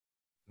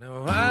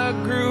Now I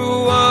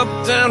grew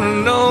up down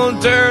an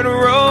old dirt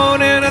road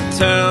in a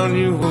town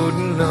you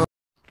wouldn't know.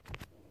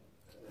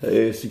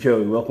 Hey, it's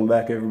Joey. Welcome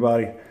back,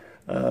 everybody.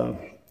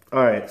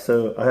 Alright,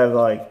 so I have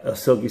like a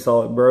silky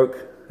saw that broke,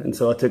 and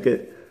so I took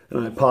it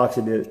and I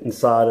epoxied it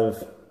inside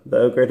of the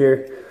oak right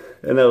here,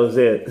 and that was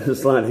it.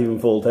 It's not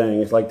even full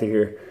tang, it's like to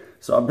here.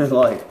 So I've been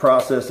like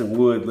processing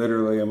wood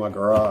literally in my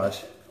garage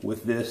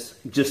with this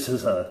just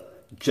as a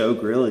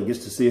joke, really,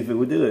 just to see if it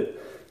would do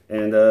it.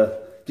 And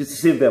just to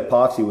see if the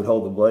epoxy would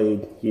hold the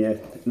blade. Yeah,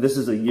 this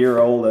is a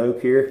year-old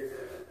oak here,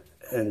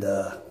 and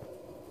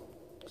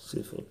let's see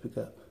if it'll pick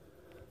up.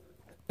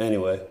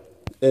 Anyway,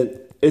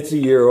 it's a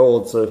year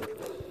old, so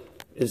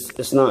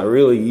it's not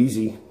really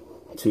easy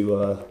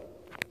to.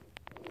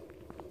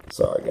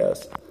 Sorry,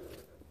 guys,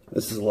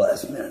 this is a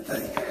last-minute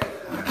thing.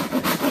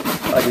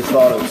 I just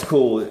thought it was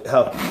cool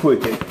how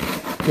quick it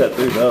cut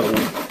through the other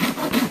one.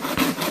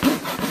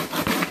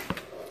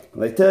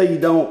 They tell you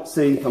don't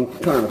see. I'm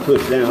trying to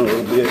push down a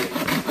little bit.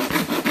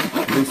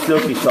 These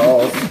silky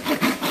saws,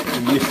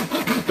 you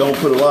just don't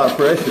put a lot of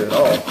pressure at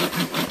all.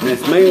 And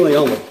it's mainly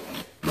on the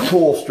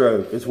pull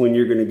stroke is when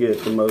you're going to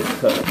get the most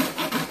cut.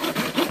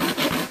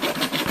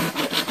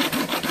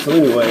 So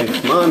anyway,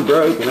 mine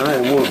broke and I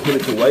didn't want to put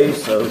it to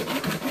waste, so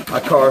I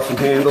carved some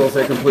handles.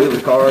 They're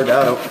completely carved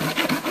out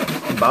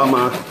by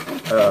my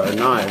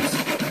knives.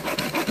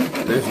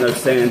 There's no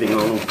sanding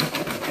on them,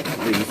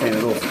 these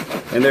handles.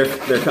 And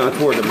they're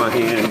contoured to my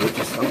hand, which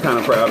is I'm kind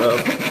of proud of.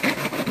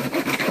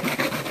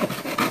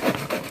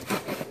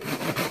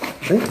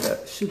 I think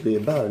that should be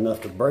about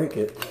enough to break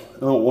it. I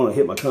don't want to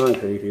hit my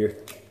concrete here.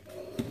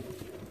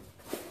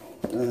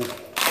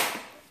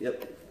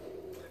 Yep.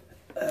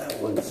 That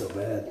wasn't so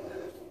bad.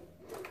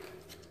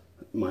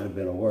 It might have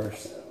been a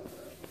worse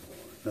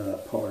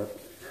part.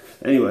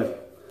 Anyway,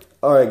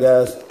 all right,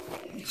 guys.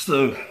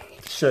 So,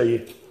 to show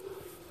you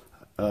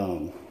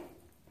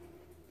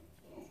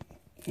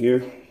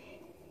here.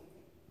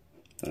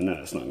 I know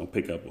it's not going to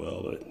pick up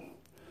well, but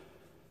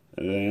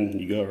and then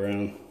you go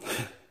around.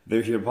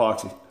 There's your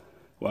epoxy.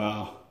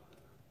 Wow.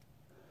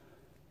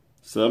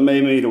 So it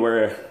made me to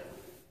where,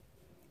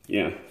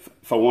 you know,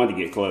 if I wanted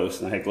to get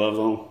close and I had gloves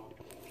on,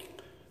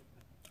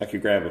 I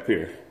could grab up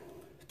here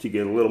to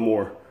get a little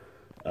more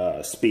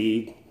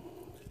speed.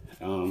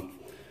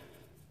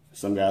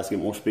 Some guys get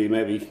more speed,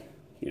 maybe,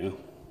 you know,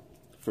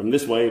 from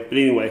this way. But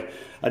anyway,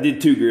 I did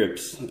 2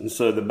 grips, and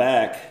so the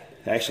back,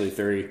 actually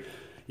 3,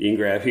 you can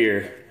grab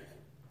here,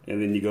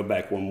 and then you go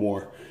back 1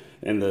 more,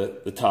 and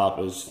the top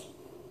is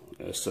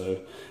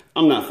so.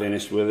 I'm not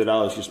finished with it.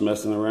 I was just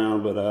messing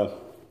around, but I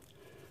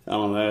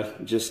don't know,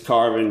 just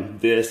carving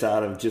this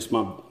out of just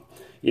my,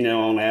 you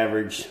know, on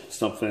average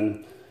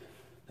something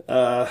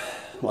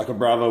like a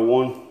Bravo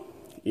 1.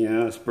 You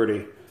know, it's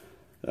pretty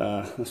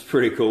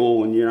cool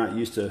when you're not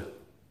used to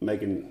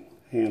making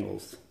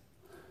handles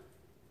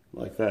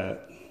like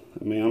that.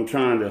 I mean, I'm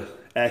trying to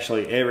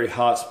actually every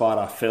hot spot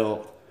I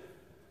felt.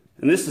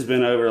 And this has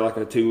been over like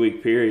a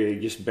 2-week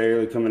period, just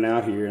barely coming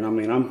out here. And I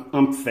mean,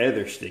 I'm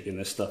feather sticking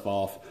this stuff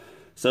off.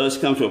 So it's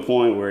come to a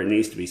point where it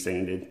needs to be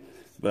sanded,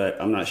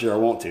 but I'm not sure I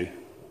want to.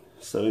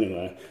 So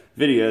anyway,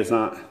 video is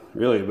not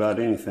really about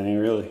anything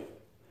really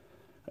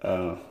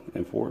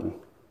important,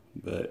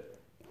 but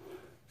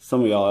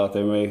some of y'all out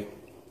there may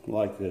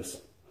like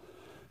this.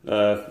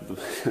 I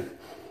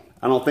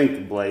don't think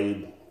the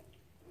blade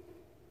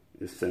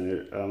is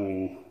centered. I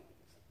mean,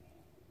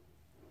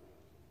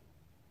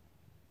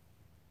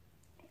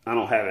 I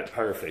don't have it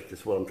perfect,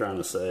 is what I'm trying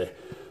to say.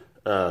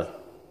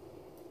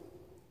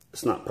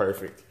 It's not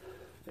perfect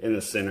in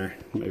the center.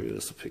 Maybe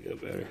this will pick up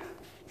better.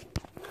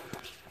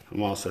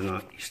 I'm also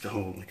not used to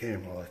holding the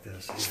camera like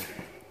this either.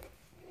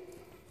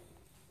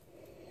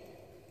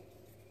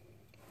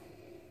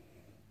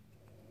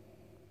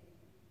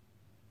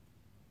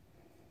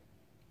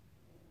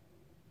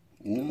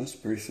 No, it's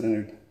pretty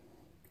centered.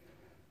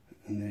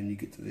 And then you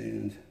get to the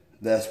end.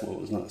 That's what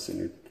was not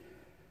centered.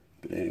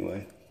 But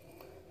anyway,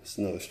 it's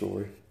another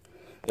story.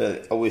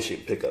 I wish it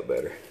would pick up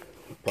better.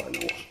 I probably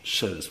don't want to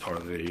show this part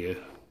of the video.